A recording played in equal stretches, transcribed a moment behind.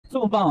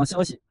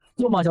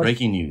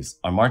Breaking news.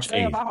 On March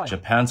 8th,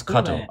 Japan's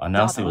Kato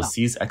announced it will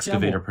cease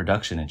excavator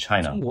production in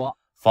China,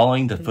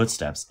 following the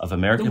footsteps of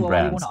American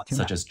brands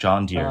such as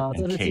John Deere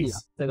and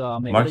Case,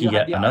 marking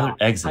yet another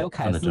exit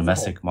from the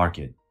domestic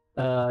market.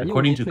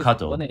 According to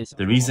Kato,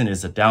 the reason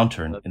is a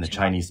downturn in the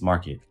Chinese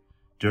market,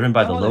 driven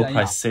by the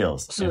low-price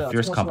sales and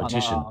fierce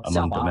competition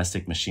among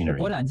domestic machinery.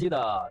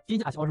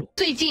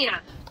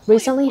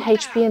 Recently,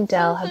 HP and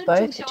Dell have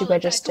both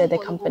deregistered their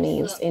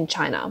companies in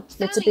China.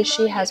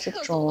 Mitsubishi has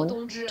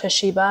withdrawn.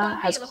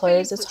 Toshiba has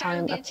closed its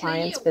home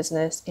appliance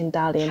business in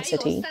Dalian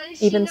City.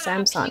 Even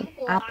Samsung,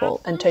 Apple,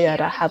 and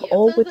Toyota have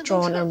all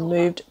withdrawn and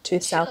moved to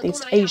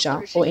Southeast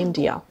Asia or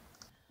India.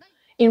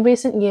 In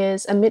recent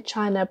years, amid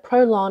China's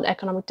prolonged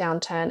economic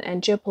downturn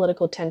and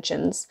geopolitical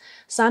tensions,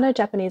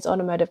 Sino-Japanese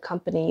automotive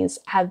companies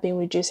have been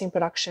reducing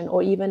production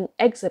or even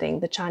exiting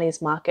the Chinese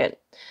market.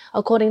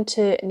 According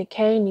to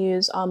Nikkei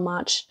News on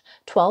March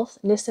 12th,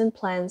 Nissan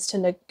plans to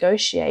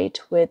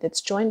negotiate with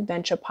its joint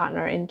venture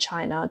partner in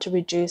China to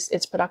reduce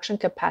its production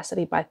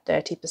capacity by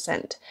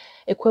 30%,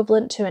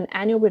 equivalent to an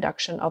annual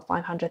reduction of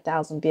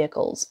 500,000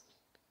 vehicles.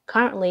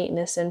 Currently,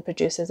 Nissan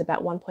produces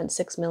about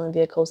 1.6 million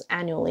vehicles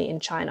annually in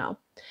China.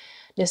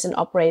 Nissan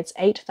operates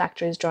 8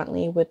 factories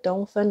jointly with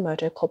Dongfeng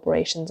Motor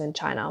Corporations in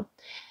China.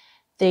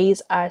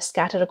 These are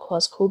scattered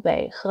across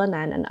Hubei,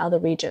 Henan, and other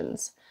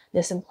regions.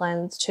 Nissan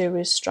plans to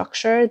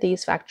restructure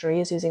these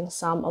factories using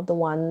some of the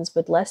ones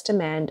with less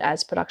demand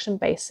as production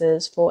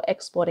bases for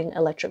exporting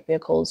electric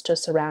vehicles to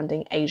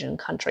surrounding Asian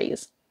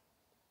countries.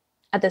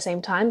 At the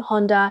same time,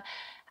 Honda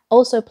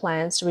also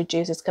plans to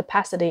reduce its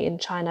capacity in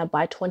China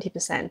by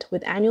 20%,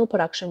 with annual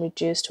production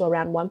reduced to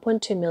around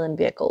 1.2 million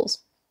vehicles.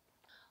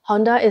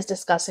 Honda is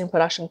discussing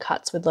production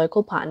cuts with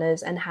local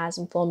partners and has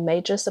informed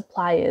major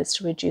suppliers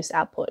to reduce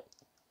output.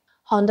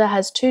 Honda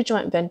has 2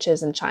 joint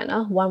ventures in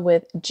China, one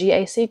with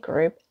GAC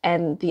Group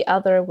and the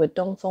other with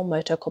Dongfeng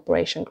Motor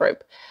Corporation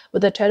Group,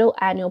 with a total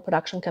annual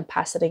production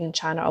capacity in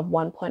China of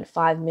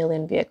 1.5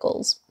 million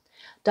vehicles.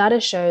 Data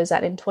shows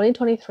that in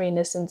 2023,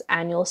 Nissan's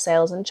annual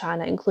sales in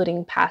China,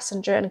 including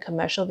passenger and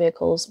commercial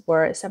vehicles,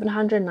 were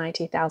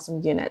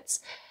 790,000 units.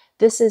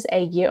 This is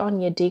a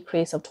year-on-year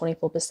decrease of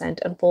 24%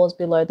 and falls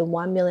below the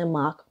 1 million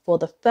mark for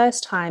the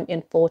first time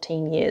in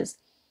 14 years.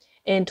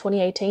 In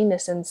 2018,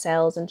 Nissan's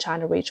sales in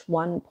China reached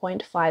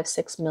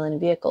 1.56 million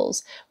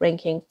vehicles,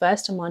 ranking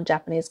first among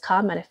Japanese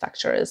car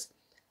manufacturers.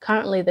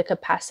 Currently, the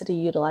capacity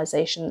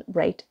utilization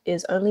rate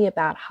is only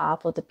about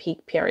half of the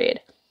peak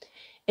period.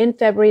 In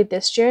February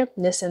this year,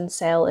 Nissan's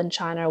sales in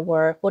China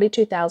were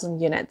 42,000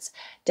 units,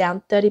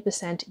 down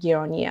 30%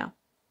 year-on-year.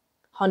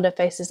 Honda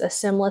faces a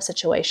similar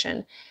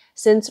situation.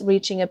 Since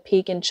reaching a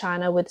peak in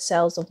China with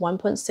sales of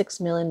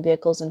 1.6 million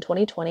vehicles in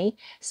 2020,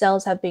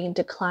 sales have been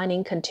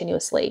declining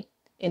continuously.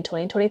 In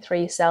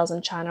 2023, sales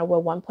in China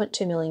were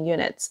 1.2 million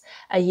units,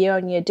 a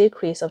year-on-year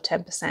decrease of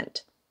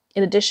 10%.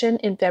 In addition,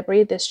 in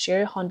February this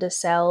year, Honda's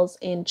sales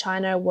in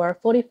China were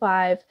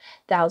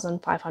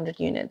 45,500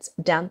 units,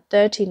 down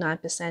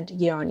 39%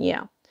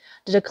 year-on-year.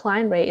 The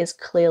decline rate is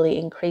clearly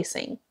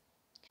increasing.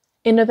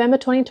 In November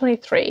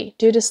 2023,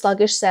 due to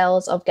sluggish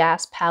sales of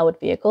gas-powered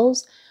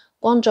vehicles,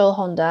 Guangzhou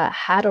Honda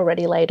had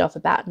already laid off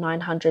about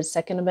 900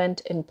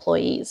 second-hand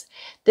employees.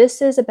 This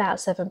is about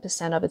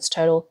 7% of its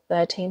total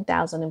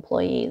 13,000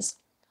 employees.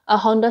 A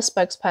Honda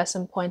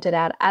spokesperson pointed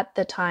out at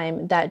the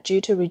time that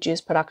due to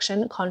reduced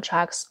production,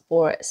 contracts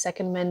for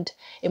second-hand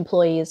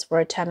employees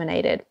were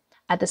terminated.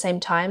 At the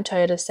same time,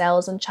 Toyota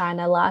sales in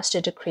China last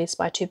year decreased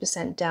by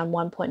 2%, down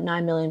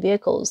 1.9 million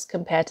vehicles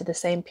compared to the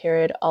same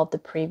period of the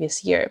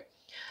previous year.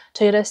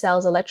 Toyota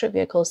sells electric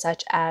vehicles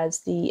such as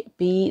the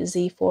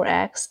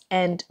BZ4X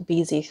and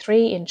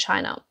BZ3 in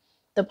China.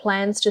 The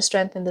plans to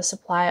strengthen the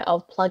supply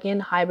of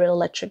plug-in hybrid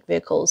electric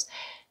vehicles,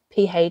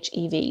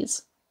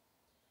 PHEVs.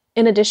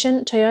 In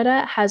addition,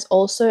 Toyota has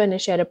also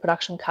initiated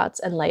production cuts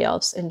and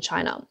layoffs in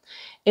China.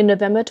 In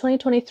November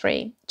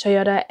 2023,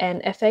 Toyota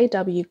and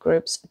FAW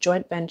Group's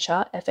joint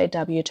venture,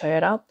 FAW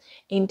Toyota,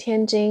 in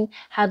Tianjin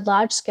had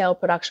large-scale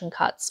production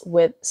cuts,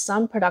 with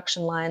some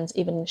production lines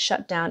even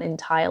shut down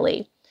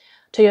entirely.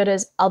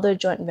 Toyota's other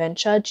joint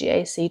venture,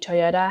 GAC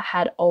Toyota,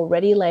 had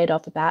already laid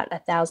off about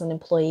 1,000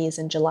 employees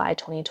in July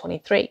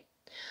 2023.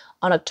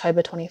 On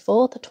October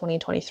 24,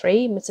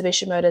 2023,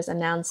 Mitsubishi Motors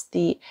announced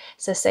the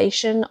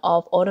cessation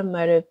of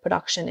automotive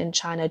production in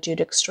China due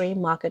to extreme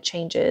market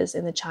changes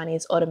in the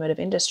Chinese automotive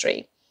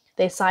industry.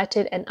 They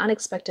cited an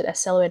unexpected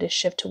accelerated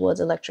shift towards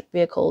electric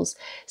vehicles,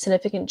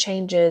 significant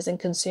changes in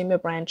consumer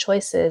brand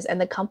choices,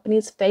 and the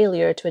company's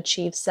failure to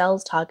achieve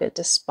sales target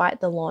despite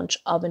the launch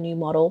of a new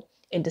model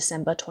in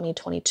December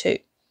 2022.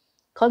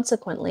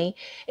 Consequently,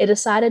 it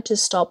decided to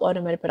stop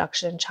automotive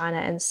production in China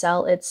and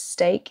sell its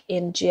stake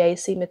in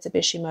GAC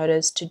Mitsubishi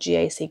Motors to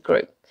GAC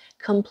Group,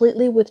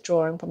 completely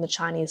withdrawing from the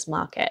Chinese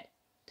market.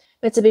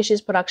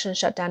 Mitsubishi's production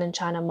shutdown in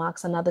China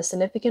marks another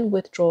significant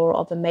withdrawal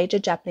of a major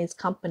Japanese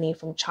company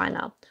from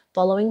China,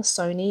 following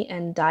Sony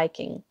and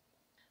Daikin.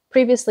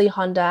 Previously,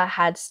 Honda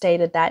had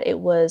stated that it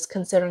was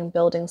considering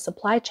building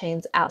supply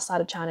chains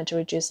outside of China to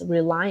reduce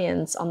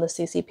reliance on the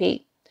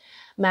CCP.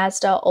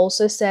 Mazda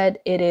also said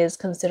it is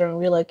considering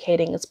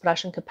relocating its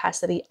production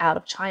capacity out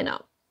of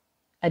China.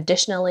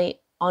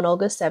 Additionally, on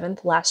August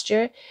 7th last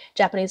year,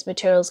 Japanese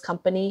materials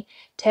company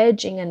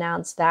Teijin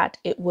announced that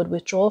it would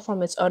withdraw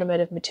from its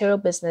automotive material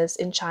business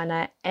in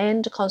China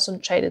and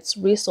concentrate its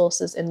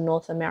resources in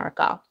North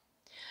America.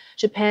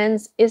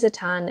 Japan's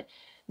Isetan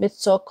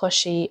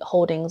Mitsukoshi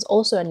Holdings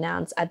also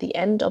announced at the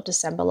end of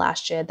December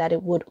last year that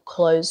it would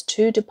close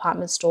 2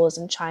 department stores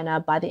in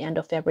China by the end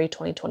of February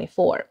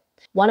 2024,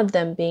 one of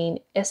them being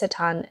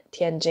Isetan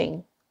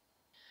Tianjin.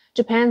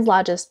 Japan's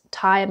largest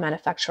tire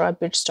manufacturer,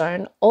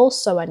 Bridgestone,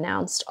 also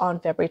announced on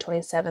February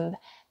 27th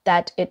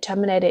that it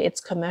terminated its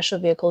commercial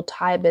vehicle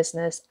tire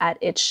business at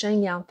its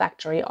Shenyang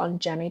factory on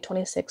January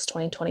 26,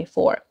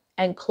 2024,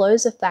 and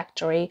closed the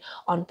factory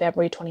on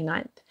February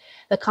 29th.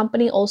 The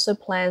company also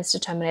plans to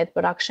terminate the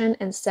production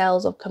and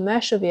sales of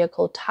commercial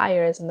vehicle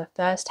tires in the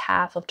first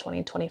half of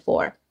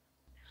 2024.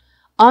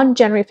 On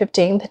January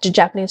 15th, the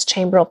Japanese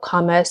Chamber of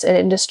Commerce and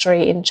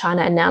Industry in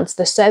China announced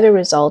the survey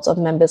results of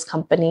members'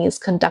 companies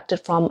conducted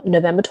from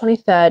November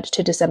 23rd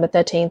to December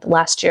 13th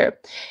last year.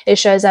 It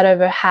shows that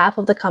over half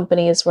of the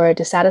companies were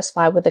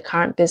dissatisfied with the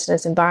current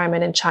business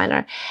environment in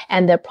China,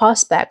 and their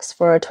prospects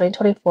for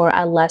 2024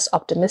 are less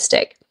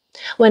optimistic.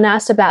 When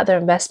asked about their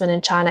investment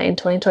in China in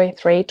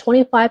 2023,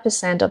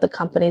 25% of the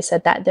companies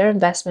said that their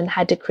investment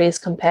had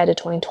decreased compared to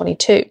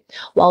 2022,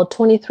 while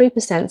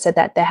 23% said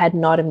that they had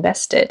not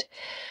invested.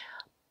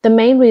 The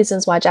main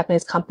reasons why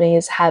Japanese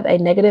companies have a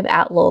negative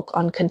outlook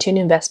on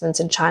continued investments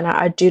in China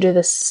are due to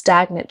the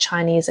stagnant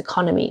Chinese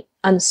economy,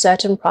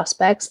 uncertain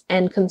prospects,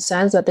 and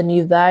concerns about the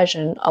new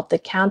version of the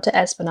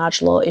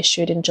counter-espionage law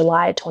issued in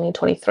July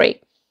 2023,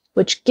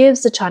 which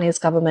gives the Chinese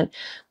government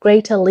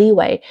greater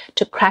leeway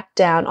to crack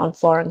down on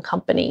foreign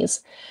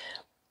companies.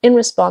 In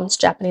response,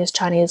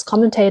 Japanese-Chinese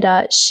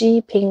commentator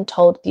Xi Ping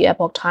told the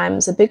Epoch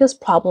Times the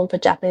biggest problem for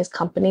Japanese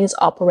companies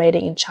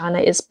operating in China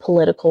is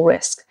political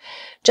risk.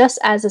 Just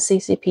as the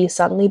CCP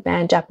suddenly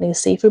banned Japanese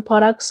seafood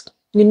products,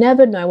 you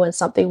never know when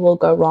something will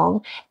go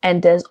wrong,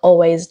 and there's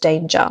always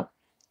danger.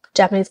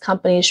 Japanese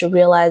companies should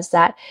realize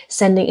that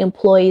sending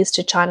employees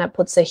to China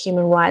puts their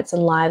human rights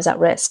and lives at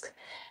risk.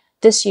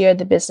 This year,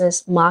 the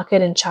business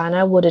market in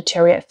China will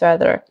deteriorate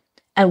further.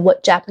 And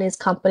what Japanese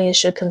companies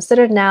should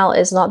consider now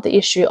is not the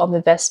issue of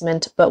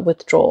investment, but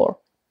withdrawal.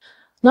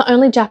 Not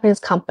only Japanese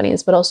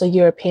companies, but also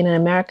European and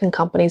American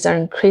companies are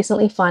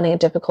increasingly finding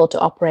it difficult to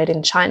operate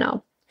in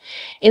China.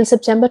 In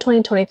September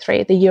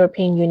 2023, the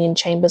European Union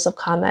Chambers of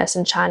Commerce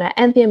in China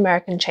and the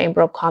American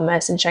Chamber of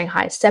Commerce in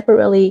Shanghai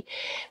separately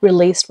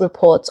released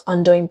reports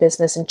on doing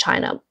business in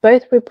China.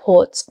 Both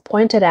reports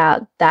pointed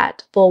out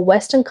that for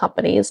Western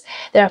companies,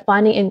 they are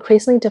finding it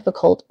increasingly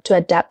difficult to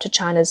adapt to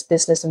China's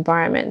business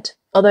environment.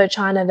 Although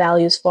China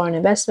values foreign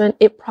investment,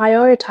 it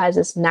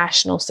prioritizes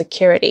national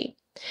security.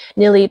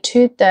 Nearly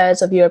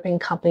 2/3 of European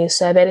companies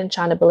surveyed in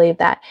China believe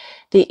that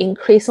the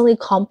increasingly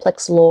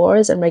complex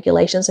laws and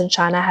regulations in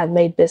China have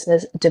made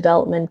business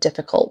development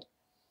difficult.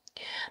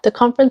 The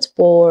Conference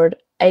Board,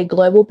 a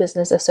global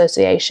business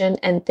association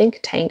and think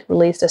tank,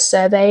 released a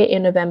survey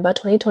in November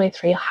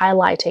 2023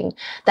 highlighting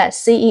that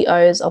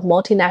CEOs of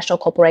multinational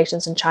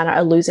corporations in China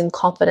are losing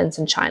confidence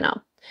in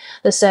China.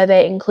 The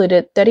survey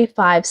included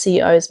 35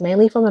 CEOs,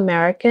 mainly from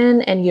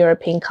American and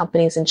European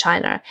companies in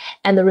China,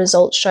 and the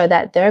results show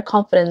that their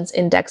confidence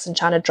index in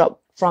China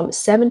dropped from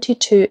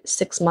 72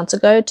 6 months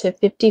ago to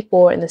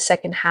 54 in the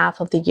second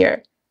half of the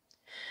year.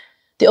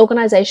 The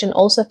organization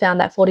also found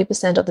that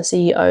 40% of the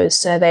CEOs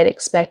surveyed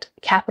expect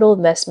capital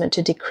investment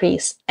to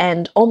decrease,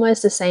 and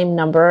almost the same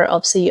number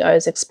of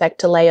CEOs expect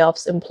to lay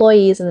off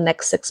employees in the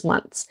next 6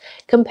 months,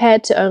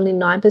 compared to only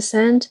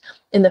 9%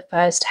 in the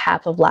first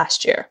half of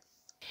last year.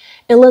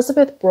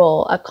 Elizabeth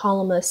Brawl, a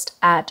columnist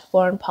at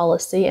Foreign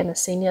Policy and a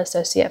senior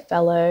associate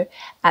fellow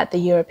at the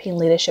European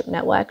Leadership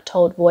Network,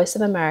 told Voice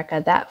of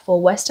America that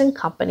for Western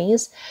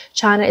companies,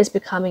 China is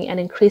becoming an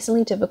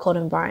increasingly difficult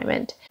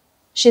environment.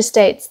 She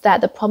states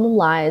that the problem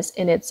lies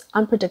in its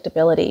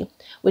unpredictability,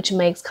 which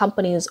makes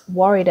companies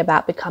worried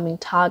about becoming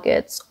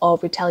targets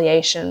of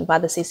retaliation by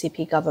the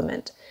CCP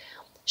government.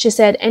 She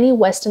said any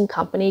Western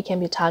company can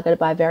be targeted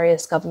by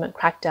various government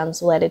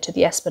crackdowns related to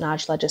the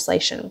espionage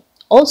legislation.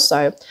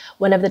 Also,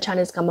 whenever the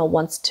Chinese government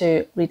wants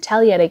to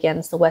retaliate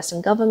against the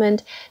Western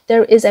government,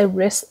 there is a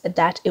risk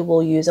that it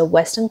will use a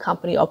Western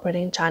company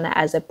operating in China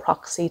as a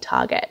proxy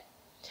target.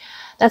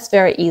 That's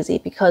very easy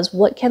because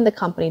what can the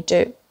company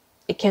do?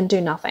 It can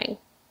do nothing.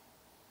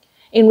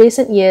 In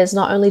recent years,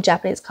 not only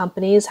Japanese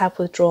companies have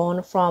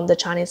withdrawn from the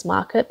Chinese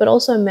market, but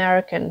also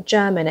American,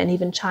 German, and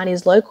even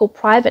Chinese local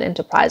private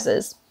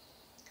enterprises.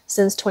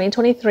 Since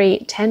 2023,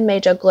 10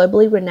 major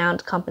globally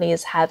renowned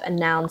companies have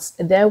announced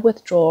their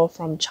withdrawal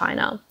from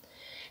China.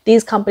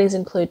 These companies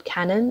include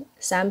Canon,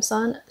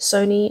 Samsung,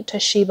 Sony,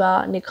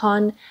 Toshiba,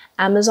 Nikon,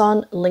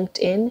 Amazon,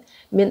 LinkedIn,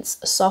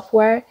 Mintz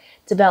Software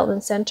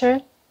Development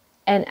Center,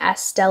 and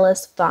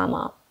Astellas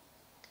Pharma.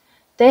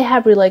 They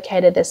have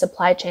relocated their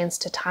supply chains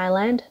to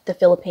Thailand, the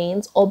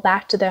Philippines, or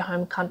back to their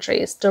home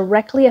countries,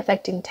 directly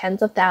affecting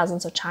tens of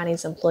thousands of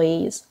Chinese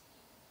employees.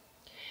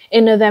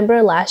 In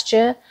November last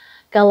year,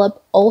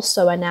 Gallup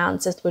also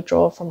announced its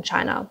withdrawal from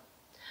China.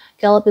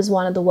 Gallup is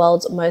one of the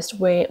world's most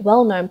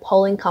well-known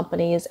polling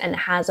companies and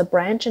has a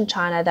branch in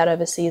China that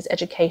oversees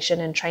education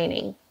and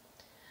training.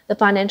 The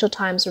Financial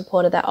Times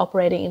reported that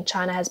operating in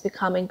China has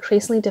become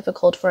increasingly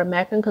difficult for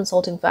American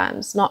consulting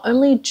firms, not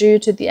only due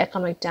to the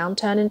economic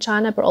downturn in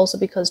China, but also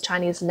because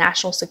Chinese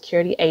national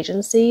security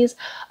agencies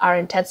are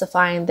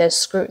intensifying their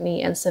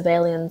scrutiny and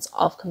surveillance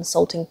of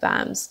consulting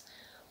firms.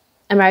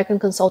 American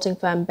consulting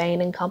firm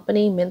Bain &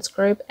 Company, Mintz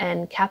Group,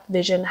 and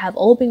CapVision have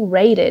all been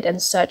raided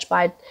and searched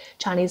by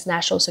Chinese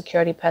national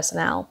security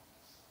personnel.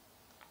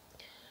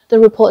 The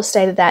report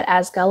stated that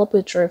as Gallup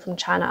withdrew from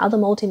China, other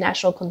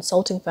multinational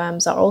consulting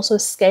firms are also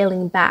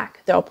scaling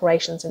back their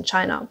operations in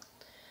China.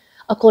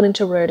 According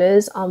to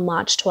Reuters, on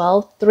March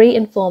 12, 3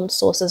 informed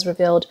sources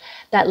revealed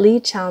that Li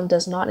Qiang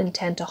does not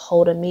intend to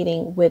hold a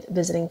meeting with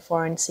visiting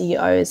foreign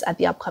CEOs at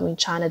the upcoming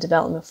China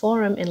Development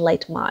Forum in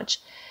late March.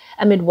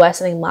 Amid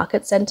worsening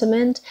market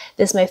sentiment,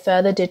 this may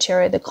further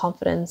deteriorate the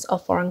confidence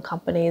of foreign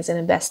companies in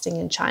investing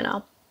in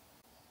China.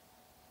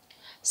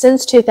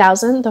 Since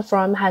 2000, the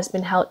forum has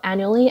been held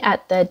annually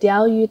at the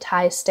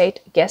Diaoyutai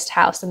State Guest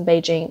House in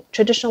Beijing,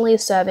 traditionally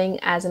serving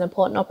as an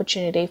important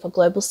opportunity for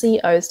global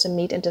CEOs to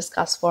meet and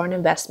discuss foreign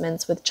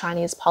investments with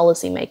Chinese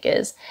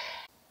policymakers.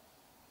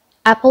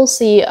 Apple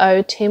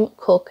CEO Tim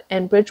Cook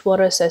and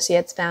Bridgewater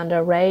Associates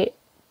founder Ray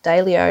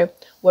Dalio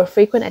were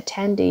frequent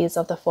attendees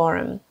of the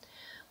forum.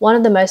 One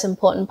of the most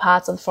important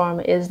parts of the forum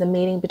is the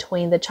meeting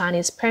between the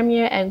Chinese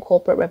premier and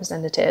corporate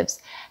representatives.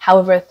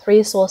 However,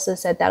 3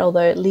 sources said that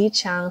although Li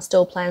Qiang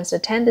still plans to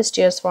attend this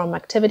year's forum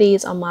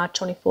activities on March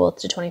 24th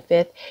to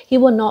 25th, he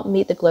will not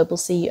meet the global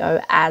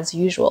CEO as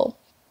usual.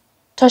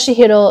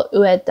 Toshihiro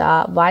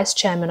Ueda, vice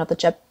chairman of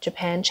the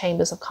Japan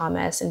Chambers of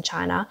Commerce in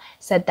China,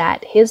 said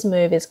that his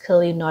move is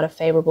clearly not a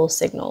favorable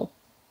signal.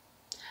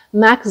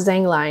 Max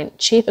Zenglein,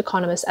 chief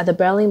economist at the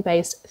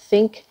Berlin-based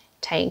think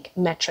tank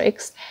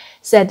Metrics,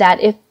 said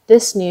that if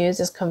this news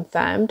is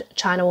confirmed,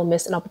 China will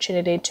miss an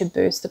opportunity to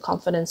boost the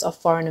confidence of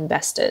foreign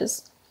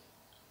investors.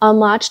 On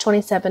March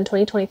 27,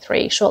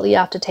 2023, shortly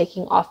after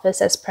taking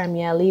office as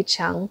Premier, Li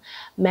Qiang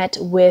met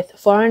with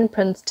foreign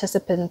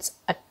participants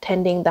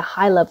attending the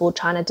high-level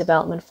China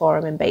Development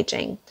Forum in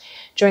Beijing.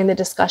 During the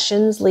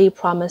discussions, Li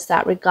promised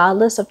that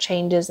regardless of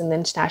changes in the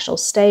international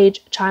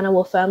stage, China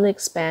will firmly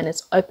expand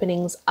its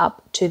openings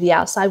up to the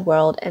outside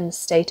world and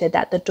stated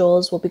that the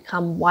doors will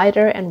become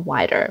wider and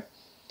wider.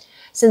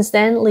 Since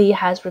then, Li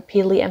has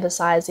repeatedly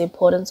emphasized the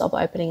importance of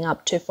opening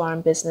up to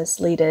foreign business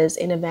leaders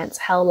in events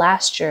held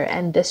last year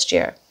and this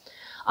year.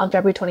 On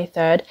February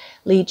 23rd,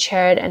 Li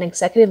chaired an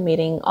executive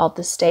meeting of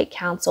the State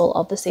Council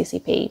of the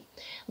CCP.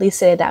 Li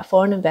said that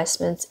foreign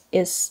investments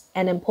is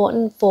an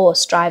important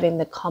force driving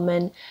the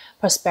common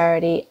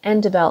prosperity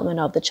and development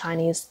of the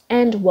Chinese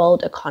and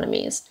world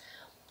economies.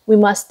 We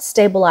must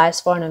stabilize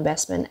foreign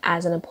investment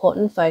as an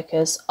important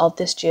focus of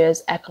this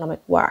year's economic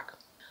work,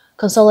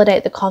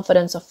 consolidate the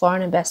confidence of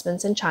foreign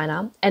investments in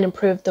China, and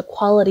improve the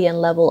quality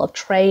and level of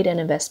trade and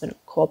investment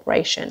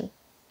cooperation.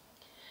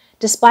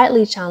 Despite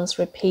Li Qiang's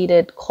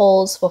repeated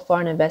calls for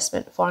foreign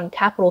investment, foreign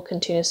capital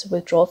continues to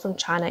withdraw from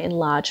China in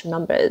large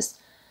numbers.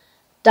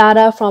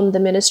 Data from the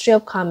Ministry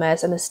of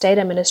Commerce and the State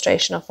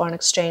Administration of Foreign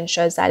Exchange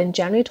shows that in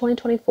January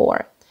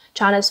 2024,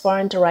 China's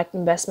foreign direct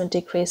investment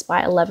decreased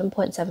by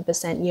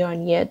 11.7%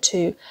 year-on-year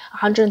to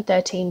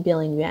 113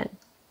 billion yuan.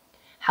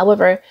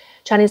 However,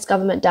 Chinese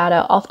government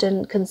data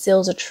often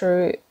conceals a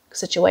true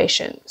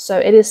situation, so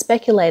it is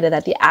speculated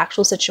that the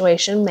actual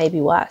situation may be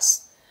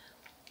worse.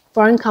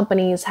 Foreign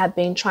companies have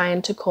been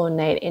trying to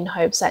coordinate in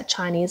hopes that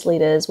Chinese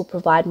leaders will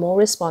provide more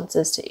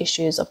responses to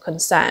issues of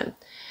concern.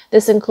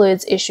 This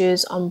includes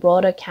issues on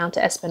broader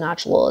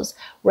counter-espionage laws,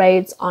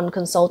 raids on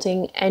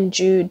consulting and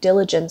due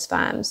diligence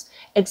firms,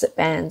 exit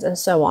bans, and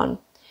so on.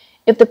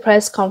 If the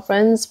press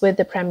conference with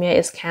the Premier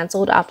is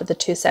cancelled after the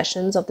 2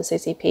 sessions of the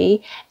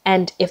CCP,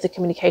 and if the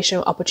communication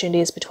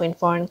opportunities between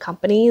foreign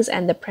companies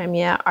and the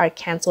Premier are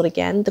cancelled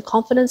again, the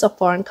confidence of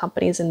foreign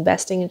companies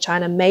investing in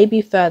China may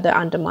be further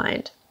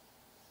undermined.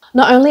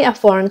 Not only are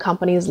foreign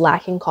companies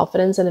lacking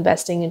confidence in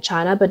investing in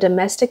China, but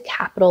domestic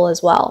capital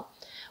as well.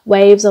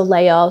 Waves of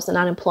layoffs and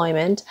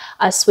unemployment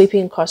are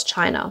sweeping across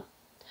China.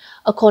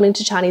 According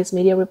to Chinese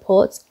media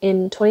reports,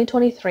 in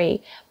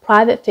 2023,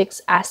 private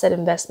fixed asset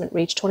investment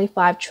reached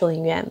 25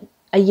 trillion yuan,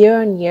 a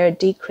year-on-year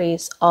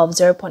decrease of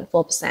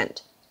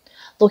 0.4%.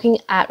 Looking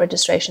at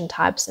registration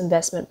types,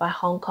 investment by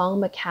Hong Kong,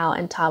 Macau,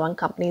 and Taiwan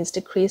companies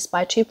decreased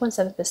by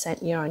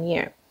 2.7%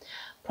 year-on-year.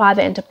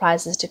 Private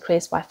enterprises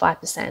decreased by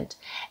 5%,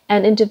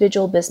 and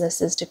individual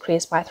businesses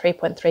decreased by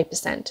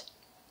 3.3%.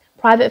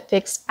 Private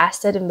fixed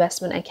asset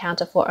investment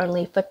accounted for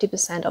only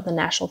 50% of the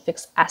national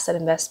fixed asset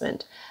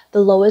investment,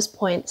 the lowest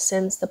point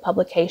since the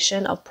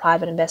publication of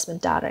private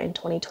investment data in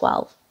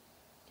 2012.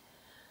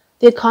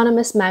 The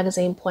Economist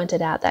magazine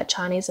pointed out that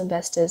Chinese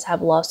investors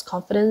have lost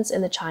confidence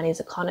in the Chinese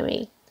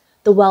economy.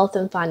 The wealth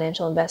and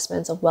financial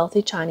investments of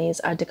wealthy Chinese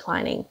are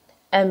declining,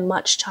 and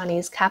much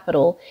Chinese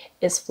capital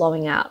is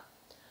flowing out.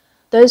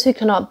 Those who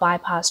cannot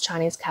bypass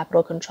Chinese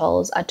capital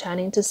controls are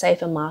turning to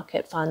safer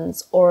market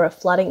funds or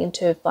flooding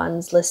into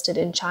funds listed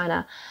in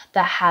China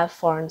that have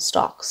foreign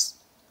stocks.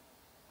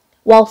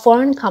 While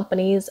foreign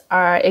companies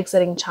are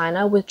exiting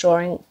China,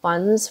 withdrawing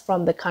funds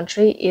from the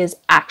country is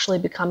actually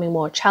becoming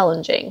more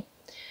challenging.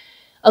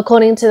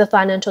 According to the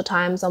Financial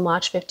Times on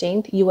March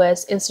 15th,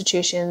 US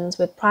institutions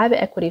with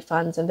private equity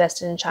funds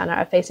invested in China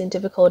are facing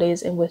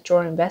difficulties in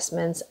withdrawing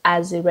investments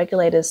as the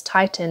regulators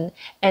tighten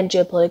and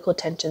geopolitical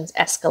tensions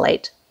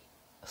escalate.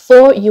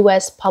 4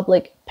 US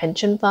public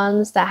pension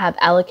funds that have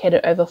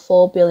allocated over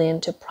 $4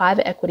 billion to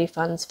private equity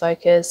funds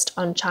focused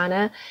on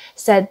China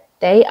said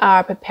they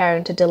are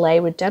preparing to delay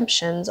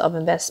redemptions of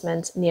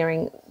investments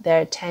nearing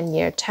their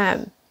 10-year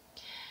term.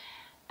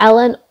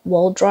 Alan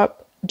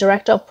Waldrop,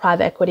 Director of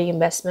Private Equity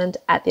Investment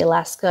at the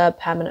Alaska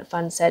Permanent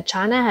Fund, said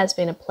China has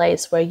been a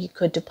place where you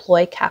could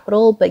deploy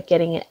capital, but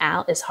getting it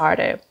out is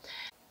harder.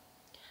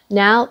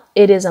 Now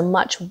it is a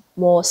much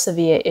more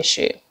severe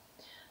issue.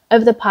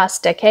 Over the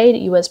past decade,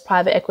 US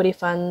private equity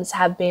funds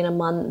have been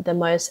among the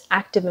most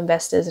active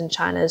investors in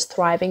China's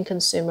thriving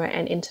consumer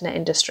and internet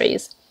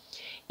industries.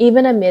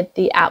 Even amid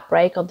the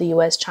outbreak of the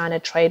US-China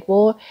trade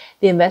war,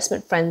 the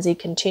investment frenzy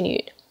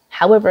continued.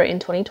 However, in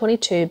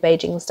 2022,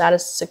 Beijing's data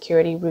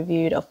security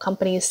review of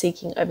companies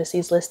seeking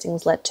overseas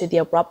listings led to the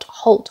abrupt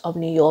halt of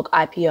New York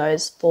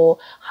IPOs for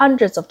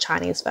hundreds of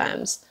Chinese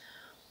firms.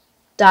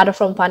 Data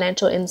from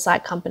financial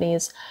insight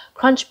companies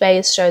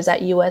Crunchbase shows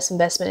that US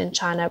investment in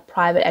China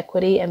private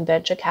equity and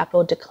venture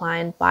capital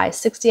declined by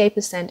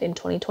 68% in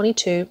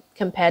 2022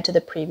 compared to the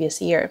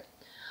previous year.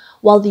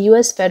 While the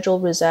US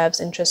Federal Reserve's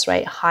interest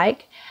rate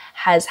hike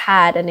has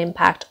had an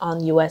impact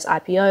on US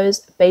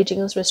IPOs,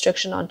 Beijing's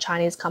restriction on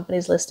Chinese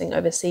companies listing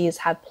overseas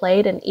have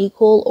played an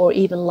equal or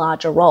even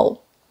larger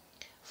role.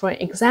 For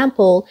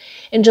example,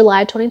 in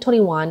July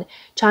 2021,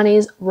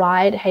 Chinese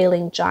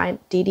ride-hailing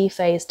giant Didi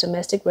faced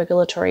domestic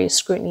regulatory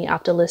scrutiny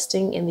after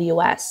listing in the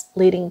US,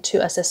 leading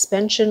to a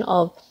suspension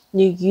of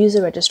new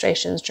user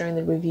registrations during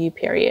the review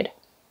period.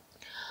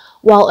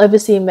 While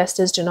overseas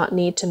investors do not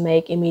need to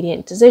make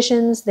immediate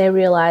decisions, they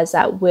realize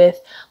that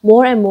with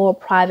more and more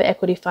private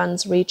equity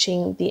funds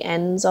reaching the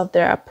ends of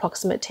their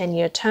approximate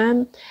 10-year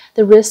term,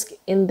 the risk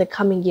in the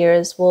coming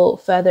years will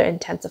further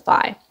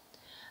intensify.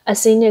 A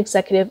senior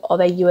executive of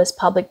a US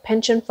public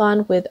pension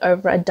fund with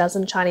over a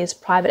dozen Chinese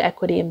private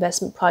equity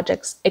investment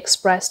projects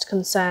expressed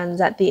concerns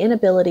that the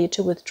inability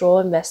to withdraw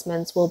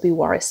investments will be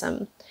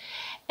worrisome,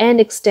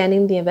 and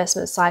extending the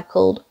investment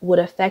cycle would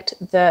affect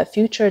the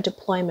future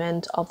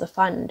deployment of the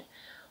fund.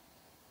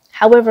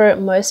 However,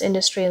 most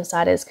industry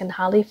insiders can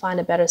hardly find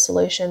a better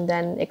solution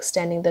than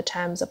extending the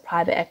terms of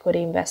private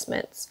equity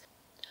investments.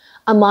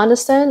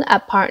 Amandason, a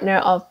partner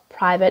of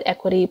private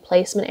equity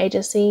placement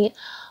agency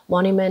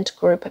Monument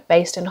Group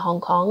based in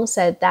Hong Kong,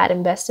 said that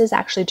investors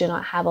actually do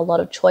not have a lot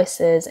of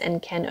choices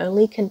and can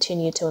only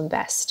continue to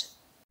invest.